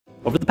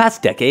Over the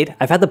past decade,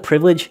 I've had the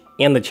privilege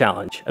and the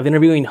challenge of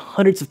interviewing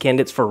hundreds of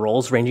candidates for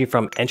roles ranging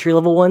from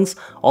entry-level ones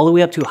all the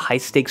way up to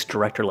high-stakes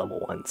director-level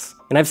ones.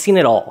 And I've seen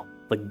it all,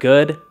 the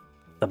good,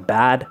 the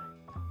bad,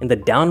 and the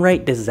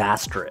downright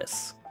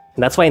disastrous.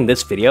 And that's why in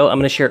this video, I'm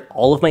going to share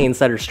all of my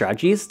insider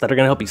strategies that are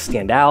going to help you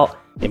stand out,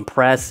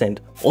 impress, and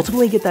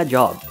ultimately get that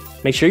job.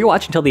 Make sure you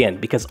watch until the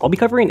end because I'll be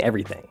covering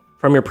everything.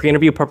 From your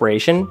pre-interview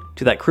preparation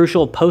to that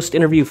crucial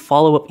post-interview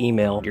follow-up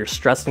email you're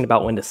stressing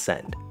about when to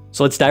send.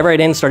 So let's dive right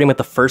in, starting with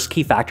the first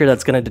key factor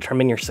that's going to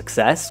determine your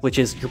success, which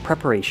is your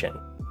preparation.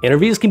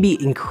 Interviews can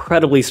be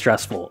incredibly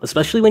stressful,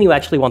 especially when you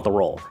actually want the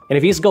role. And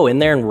if you just go in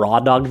there and raw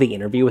dog the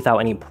interview without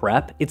any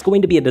prep, it's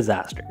going to be a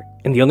disaster.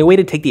 And the only way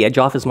to take the edge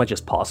off as much as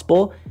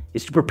possible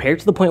is to prepare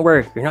to the point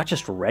where you're not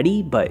just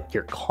ready, but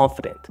you're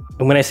confident.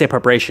 And when I say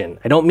preparation,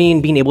 I don't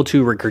mean being able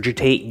to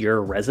regurgitate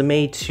your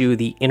resume to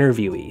the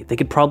interviewee. They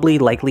could probably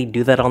likely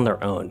do that on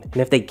their own. And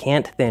if they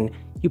can't, then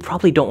you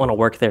probably don't want to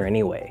work there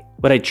anyway.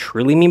 What I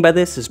truly mean by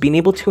this is being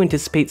able to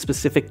anticipate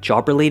specific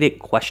job-related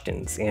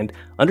questions and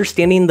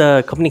understanding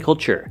the company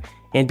culture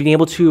and being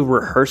able to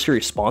rehearse your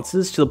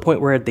responses to the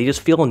point where they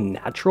just feel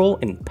natural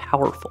and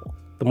powerful.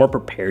 The more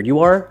prepared you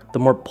are, the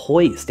more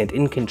poised and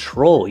in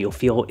control you'll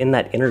feel in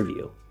that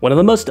interview. One of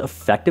the most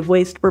effective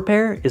ways to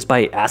prepare is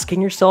by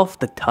asking yourself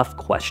the tough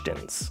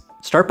questions.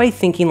 Start by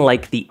thinking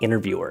like the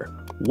interviewer.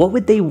 What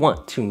would they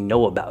want to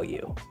know about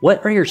you?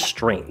 What are your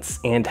strengths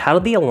and how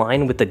do they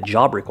align with the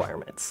job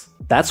requirements?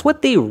 That's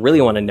what they really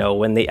want to know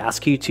when they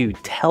ask you to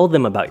tell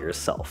them about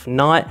yourself,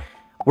 not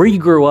where you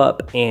grew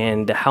up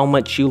and how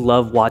much you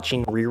love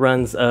watching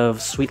reruns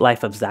of Suite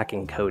Life of Zack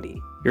and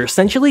Cody. You're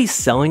essentially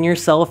selling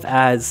yourself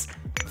as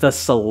the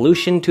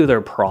solution to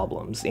their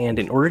problems, and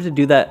in order to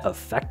do that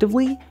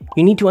effectively,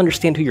 you need to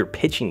understand who you're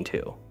pitching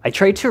to. I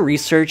tried to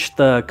research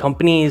the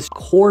company's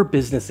core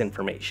business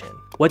information.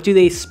 What do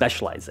they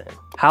specialize in?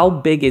 How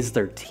big is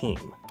their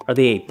team? Are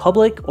they a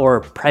public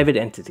or private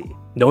entity?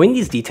 Knowing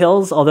these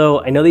details,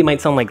 although I know they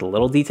might sound like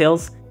little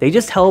details, they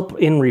just help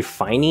in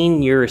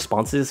refining your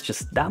responses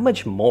just that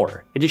much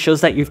more. It just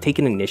shows that you've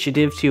taken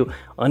initiative to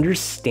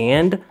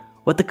understand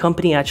what the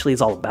company actually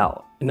is all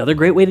about. Another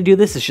great way to do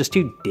this is just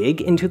to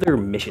dig into their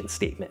mission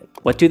statement.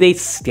 What do they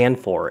stand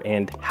for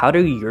and how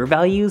do your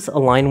values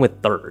align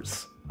with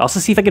theirs? Also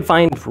see if I could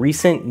find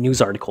recent news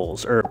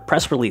articles or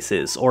press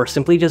releases or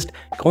simply just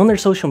go on their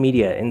social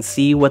media and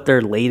see what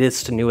their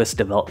latest, newest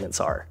developments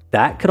are.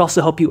 That could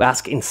also help you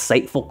ask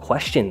insightful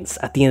questions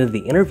at the end of the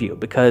interview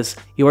because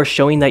you are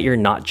showing that you're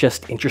not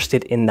just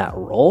interested in that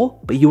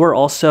role, but you are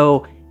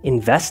also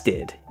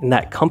invested in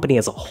that company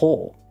as a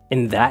whole.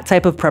 And that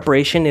type of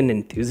preparation and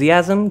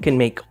enthusiasm can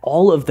make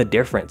all of the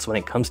difference when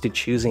it comes to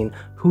choosing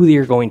who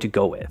you're going to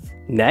go with.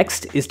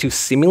 Next is to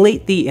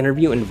simulate the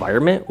interview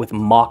environment with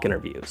mock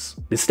interviews.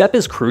 This step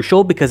is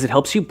crucial because it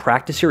helps you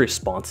practice your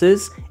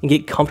responses and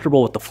get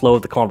comfortable with the flow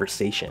of the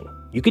conversation.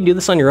 You can do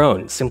this on your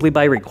own simply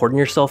by recording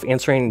yourself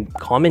answering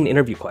common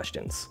interview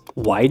questions.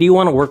 Why do you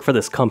want to work for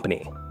this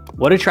company?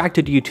 What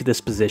attracted you to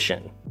this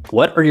position?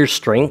 What are your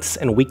strengths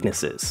and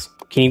weaknesses?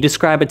 Can you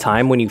describe a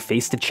time when you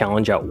faced a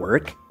challenge at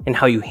work and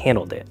how you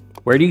handled it?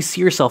 Where do you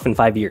see yourself in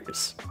 5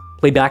 years?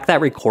 Play back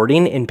that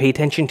recording and pay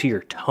attention to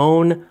your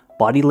tone,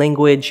 body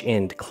language,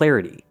 and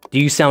clarity. Do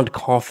you sound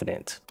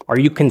confident? Are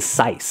you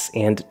concise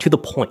and to the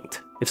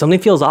point? If something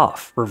feels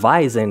off,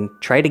 revise and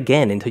try it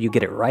again until you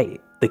get it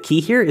right. The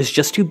key here is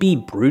just to be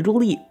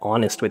brutally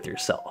honest with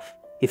yourself.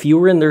 If you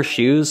were in their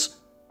shoes,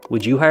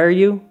 would you hire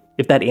you?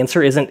 If that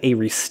answer isn't a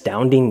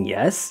resounding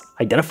yes,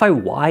 identify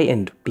why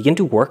and begin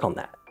to work on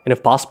that. And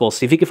if possible,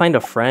 see if you can find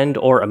a friend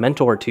or a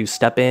mentor to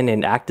step in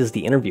and act as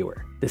the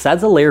interviewer. This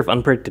adds a layer of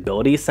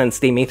unpredictability since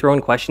they may throw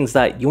in questions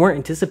that you weren't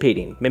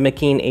anticipating,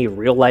 mimicking a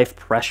real-life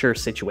pressure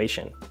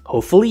situation.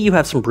 Hopefully you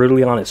have some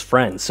brutally honest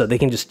friends so they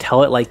can just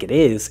tell it like it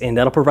is, and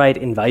that'll provide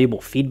invaluable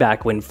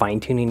feedback when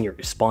fine-tuning your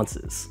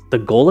responses. The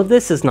goal of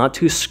this is not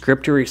to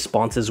script your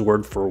responses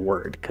word for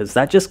word, because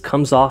that just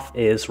comes off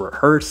as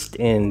rehearsed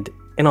and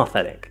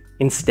inauthentic.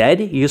 Instead,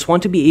 you just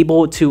want to be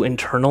able to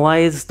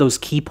internalize those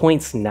key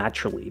points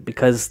naturally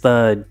because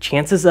the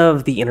chances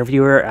of the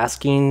interviewer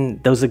asking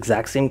those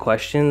exact same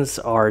questions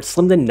are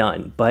slim to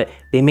none, but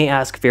they may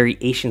ask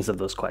variations of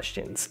those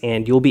questions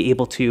and you'll be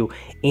able to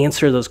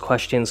answer those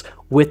questions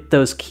with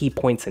those key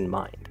points in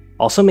mind.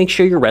 Also make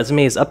sure your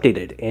resume is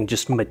updated and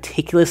just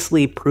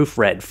meticulously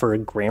proofread for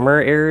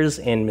grammar errors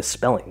and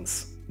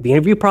misspellings. The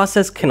interview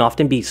process can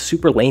often be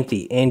super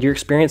lengthy and your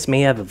experience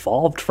may have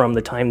evolved from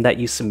the time that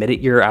you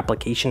submitted your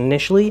application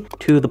initially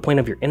to the point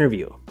of your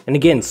interview. And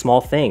again,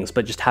 small things,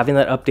 but just having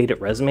that updated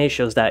resume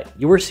shows that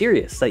you were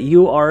serious, that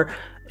you are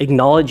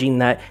acknowledging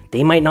that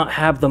they might not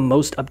have the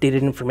most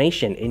updated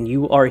information and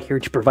you are here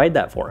to provide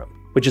that for them.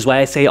 Which is why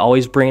I say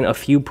always bring a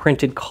few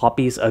printed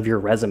copies of your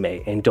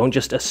resume and don't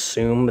just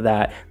assume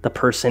that the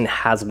person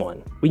has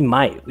one. We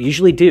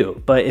usually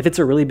do, but if it's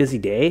a really busy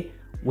day,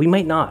 we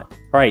might not.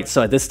 All right,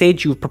 so at this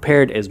stage, you've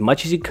prepared as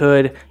much as you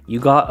could, you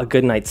got a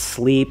good night's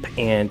sleep,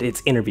 and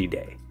it's interview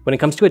day. When it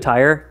comes to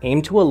attire,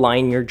 aim to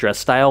align your dress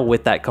style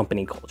with that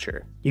company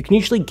culture. You can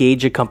usually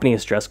gauge a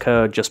company's dress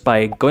code just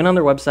by going on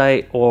their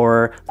website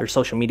or their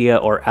social media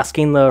or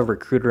asking the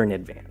recruiter in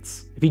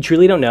advance. If you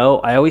truly don't know,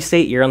 I always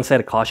say err on the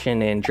side of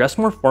caution and dress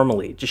more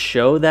formally. Just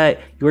show that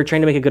you are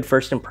trying to make a good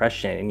first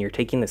impression and you're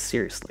taking this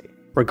seriously.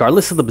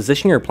 Regardless of the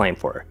position you're applying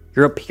for,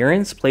 your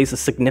appearance plays a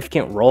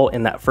significant role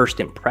in that first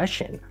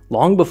impression,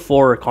 long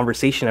before a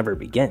conversation ever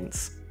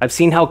begins. I've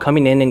seen how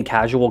coming in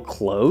casual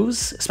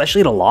clothes,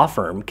 especially at a law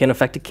firm, can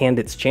affect a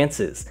candidate's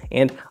chances.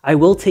 And I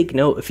will take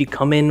note if you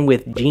come in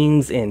with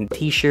jeans and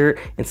t-shirt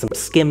and some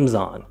Skims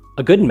on.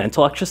 A good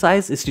mental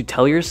exercise is to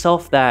tell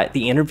yourself that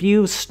the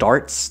interview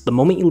starts the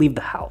moment you leave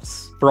the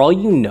house. For all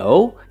you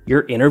know,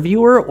 your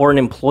interviewer or an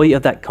employee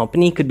of that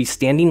company could be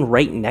standing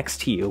right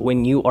next to you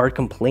when you are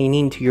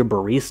complaining to your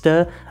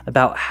barista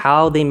about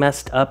how they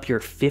messed up your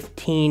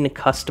 15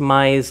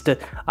 customized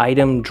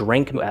item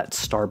drink at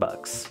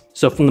Starbucks.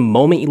 So from the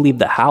moment you leave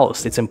the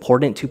house, it's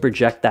important to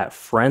project that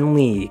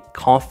friendly,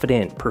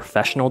 confident,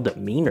 professional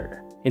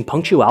demeanor. And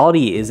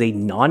punctuality is a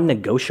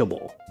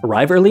non-negotiable.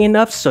 Arrive early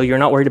enough so you're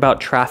not worried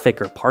about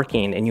traffic or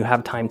parking and you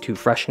have time to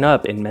freshen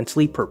up and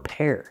mentally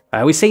prepare.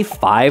 I always say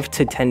 5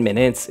 to 10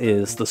 minutes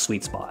is the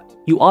sweet spot.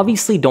 You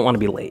obviously don't want to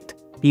be late,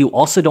 but you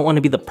also don't want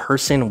to be the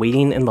person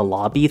waiting in the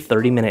lobby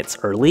 30 minutes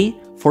early,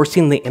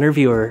 forcing the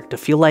interviewer to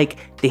feel like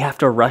they have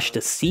to rush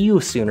to see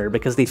you sooner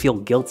because they feel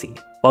guilty.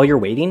 While you're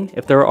waiting,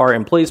 if there are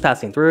employees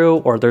passing through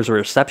or there's a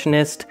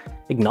receptionist,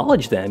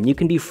 acknowledge them. You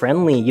can be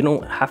friendly. You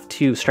don't have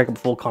to strike up a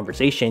full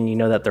conversation. You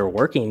know that they're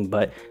working,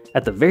 but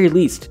at the very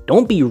least,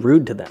 don't be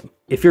rude to them.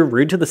 If you're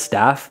rude to the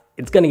staff,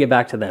 it's going to get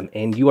back to them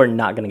and you are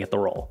not going to get the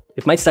role.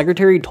 If my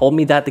secretary told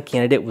me that the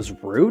candidate was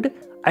rude,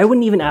 I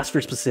wouldn't even ask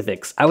for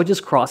specifics. I would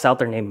just cross out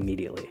their name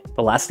immediately.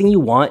 The last thing you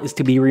want is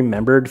to be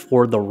remembered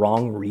for the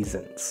wrong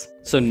reasons.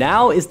 So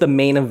now is the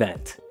main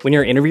event. When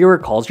your interviewer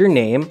calls your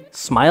name,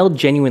 smile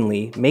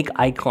genuinely, make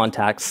eye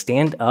contact,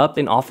 stand up,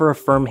 and offer a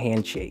firm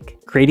handshake.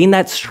 Creating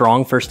that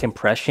strong first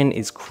impression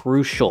is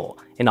crucial,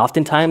 and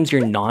oftentimes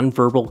your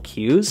nonverbal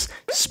cues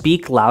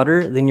speak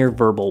louder than your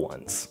verbal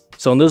ones.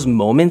 So in those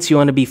moments, you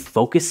want to be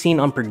focusing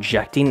on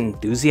projecting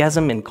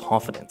enthusiasm and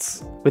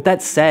confidence. With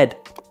that said,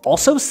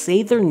 also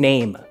say their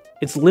name.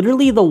 It's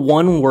literally the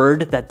one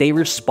word that they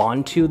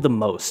respond to the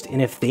most,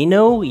 and if they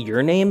know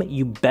your name,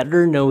 you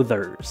better know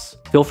theirs.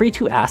 Feel free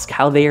to ask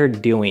how they are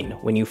doing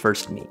when you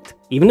first meet.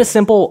 Even a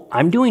simple,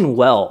 "I'm doing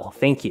well,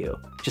 thank you,"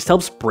 just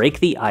helps break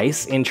the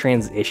ice and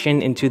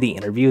transition into the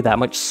interview that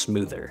much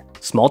smoother.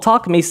 Small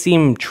talk may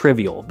seem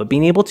trivial, but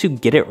being able to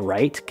get it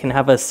right can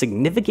have a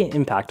significant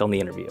impact on the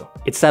interview.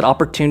 It's that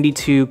opportunity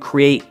to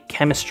create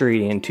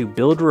chemistry and to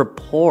build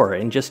rapport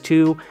and just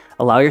to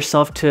allow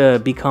yourself to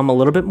become a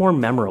little bit more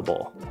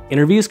memorable.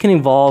 Interviews can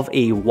involve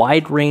a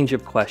wide range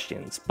of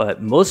questions,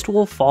 but most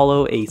will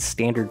follow a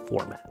standard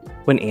format.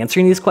 When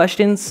answering these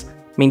questions,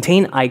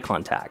 maintain eye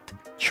contact.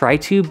 Try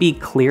to be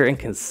clear and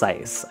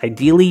concise,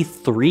 ideally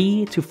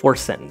 3 to 4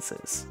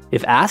 sentences.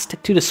 If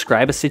asked to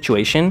describe a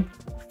situation,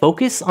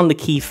 focus on the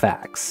key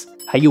facts,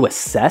 how you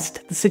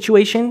assessed the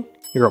situation,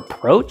 your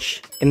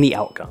approach, and the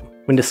outcome.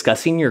 When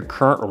discussing your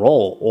current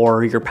role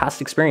or your past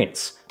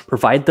experience,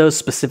 provide those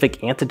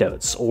specific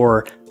antidotes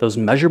or those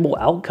measurable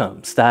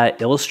outcomes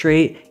that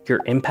illustrate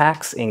your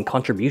impacts and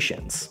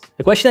contributions.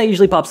 The question that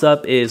usually pops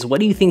up is, what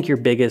do you think your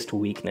biggest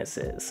weakness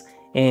is?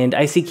 And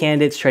I see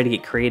candidates try to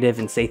get creative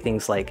and say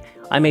things like,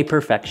 "I'm a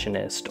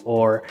perfectionist,"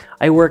 or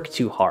 "I work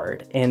too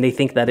hard," and they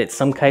think that it's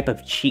some type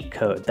of cheat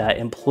code that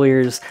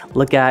employers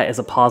look at as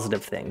a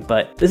positive thing,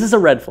 but this is a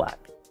red flag.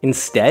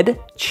 Instead,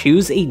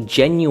 choose a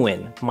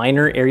genuine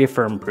minor area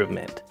for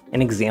improvement.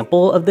 An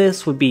example of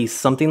this would be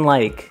something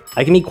like,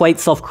 "I can be quite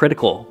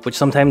self-critical, which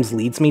sometimes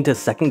leads me to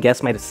second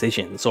guess my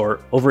decisions or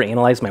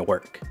overanalyze my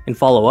work." And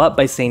follow up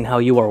by saying how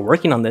you are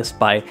working on this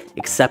by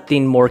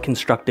accepting more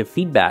constructive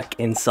feedback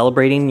and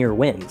celebrating your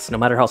wins, no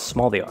matter how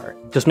small they are.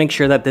 Just make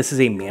sure that this is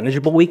a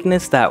manageable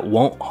weakness that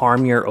won't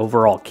harm your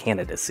overall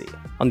candidacy.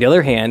 On the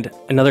other hand,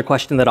 another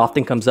question that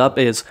often comes up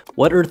is,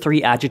 what are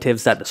 3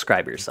 adjectives that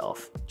describe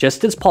yourself?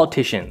 Just as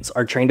politicians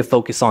are trained to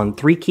focus on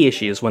 3 key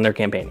issues when they're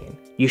campaigning,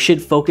 you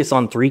should focus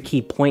on 3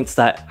 key points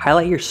that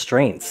highlight your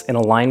strengths and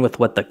align with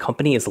what the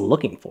company is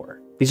looking for.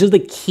 These are the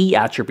key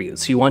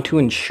attributes you want to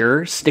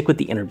ensure stick with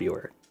the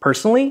interviewer.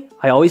 Personally,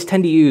 I always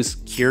tend to use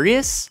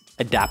curious,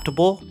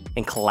 adaptable,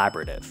 and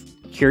collaborative.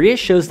 Curious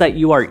shows that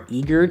you are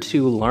eager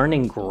to learn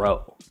and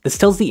grow. This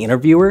tells the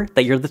interviewer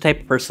that you're the type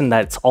of person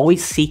that's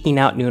always seeking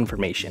out new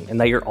information and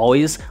that you're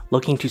always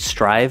looking to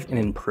strive and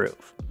improve.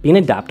 Being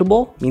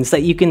adaptable means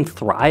that you can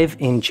thrive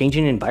in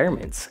changing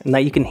environments and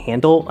that you can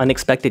handle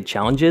unexpected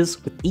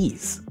challenges with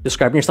ease.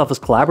 Describing yourself as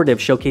collaborative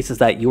showcases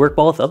that you work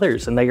well with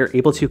others and that you're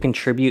able to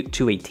contribute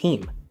to a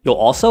team. You'll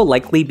also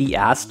likely be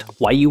asked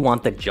why you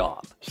want the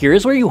job.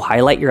 Here's where you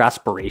highlight your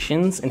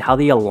aspirations and how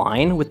they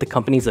align with the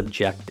company's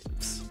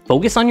objectives.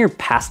 Focus on your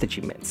past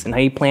achievements and how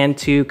you plan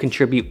to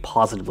contribute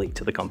positively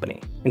to the company.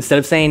 Instead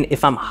of saying,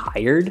 "If I'm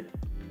hired,"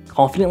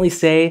 confidently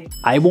say,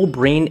 "I will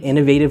bring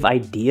innovative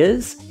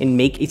ideas and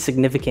make a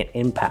significant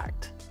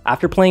impact."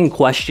 After playing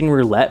question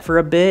roulette for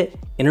a bit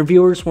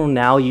interviewers will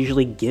now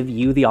usually give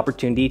you the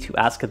opportunity to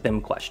ask them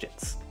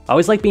questions. I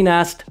always like being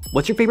asked,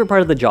 what's your favorite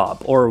part of the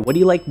job? Or what do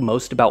you like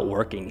most about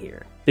working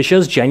here? This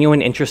shows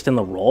genuine interest in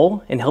the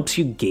role and helps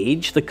you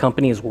gauge the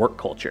company's work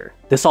culture.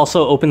 This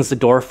also opens the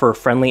door for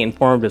friendly,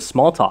 informative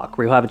small talk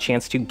where you'll have a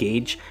chance to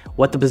gauge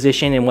what the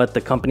position and what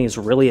the company is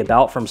really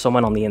about from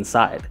someone on the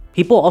inside.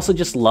 People also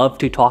just love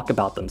to talk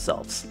about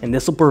themselves, and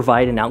this will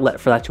provide an outlet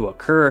for that to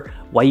occur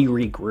while you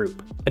regroup.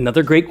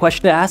 Another great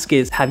question to ask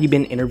is, have you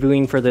been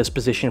interviewing for this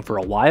position for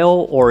a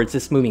while, or is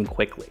this moving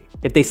quickly?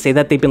 If they say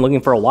that they've been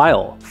looking for a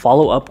while,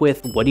 follow up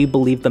with, what do you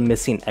believe the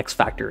missing X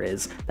factor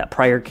is that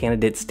prior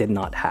candidates did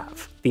not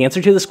have? The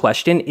answer to this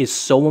question is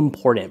so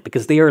important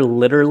because they are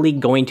literally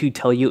going to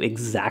tell you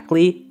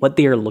exactly what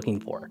they are looking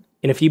for.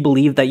 And if you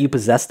believe that you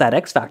possess that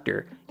X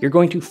factor, you're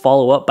going to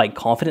follow up by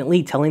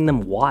confidently telling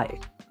them why.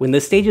 When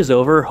this stage is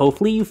over,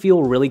 hopefully you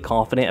feel really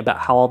confident about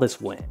how all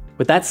this went.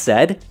 With that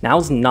said,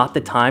 now's not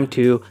the time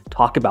to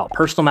talk about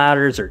personal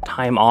matters or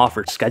time off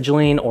or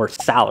scheduling or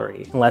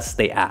salary unless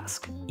they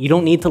ask. You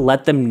don't need to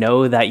let them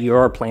know that you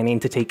are planning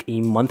to take a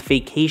month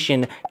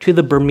vacation to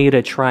the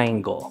Bermuda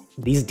Triangle.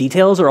 These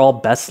details are all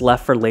best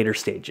left for later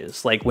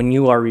stages, like when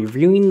you are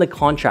reviewing the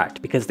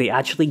contract because they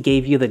actually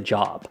gave you the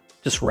job.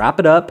 Just wrap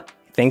it up,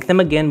 thank them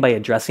again by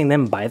addressing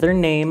them by their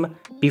name,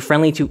 be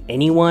friendly to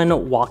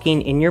anyone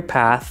walking in your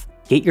path,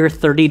 get your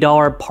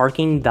 $30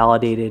 parking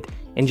validated,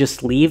 and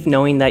just leave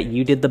knowing that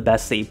you did the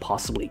best that you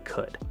possibly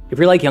could. If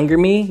you're like younger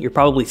me, you're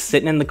probably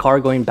sitting in the car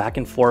going back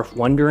and forth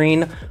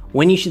wondering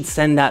when you should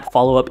send that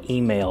follow-up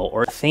email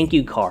or thank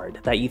you card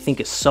that you think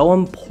is so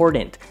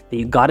important that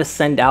you gotta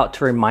send out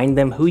to remind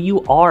them who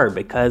you are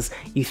because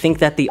you think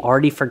that they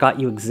already forgot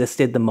you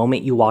existed the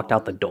moment you walked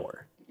out the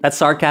door. That's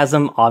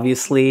sarcasm,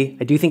 obviously.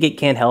 I do think it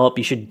can help,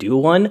 you should do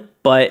one,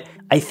 but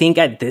I think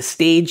at this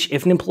stage,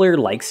 if an employer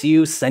likes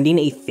you, sending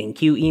a thank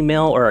you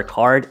email or a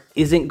card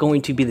isn't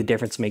going to be the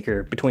difference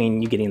maker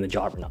between you getting the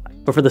job or not.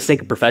 But for the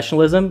sake of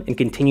professionalism and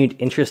continued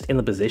interest in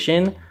the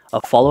position,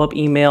 a follow-up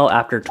email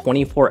after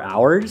 24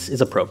 hours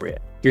is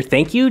appropriate. Your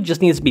thank you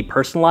just needs to be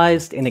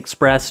personalized and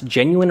express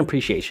genuine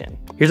appreciation.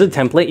 Here's a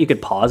template you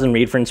could pause and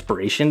read for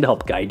inspiration to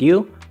help guide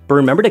you, but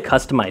remember to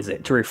customize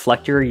it to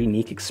reflect your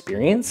unique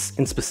experience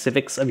and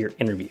specifics of your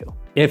interview.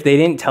 If they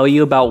didn't tell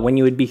you about when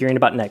you would be hearing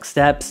about next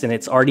steps and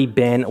it's already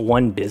been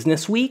one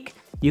business week,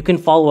 you can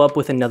follow up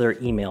with another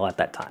email at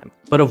that time.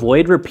 But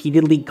avoid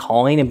repeatedly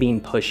calling and being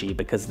pushy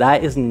because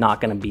that is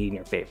not going to be in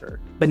your favor.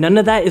 But none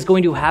of that is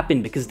going to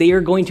happen because they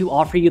are going to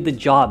offer you the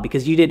job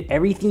because you did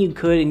everything you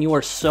could and you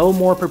are so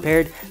more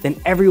prepared than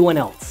everyone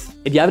else.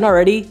 If you haven't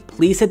already,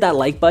 please hit that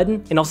like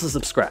button and also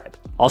subscribe.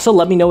 Also,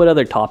 let me know what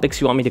other topics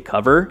you want me to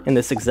cover in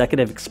this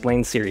Executive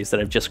Explained series that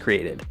I've just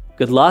created.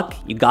 Good luck,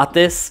 you got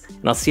this,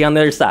 and I'll see you on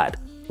the other side.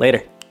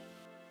 Later.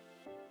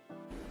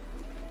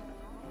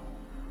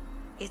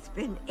 It's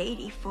been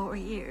 84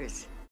 years.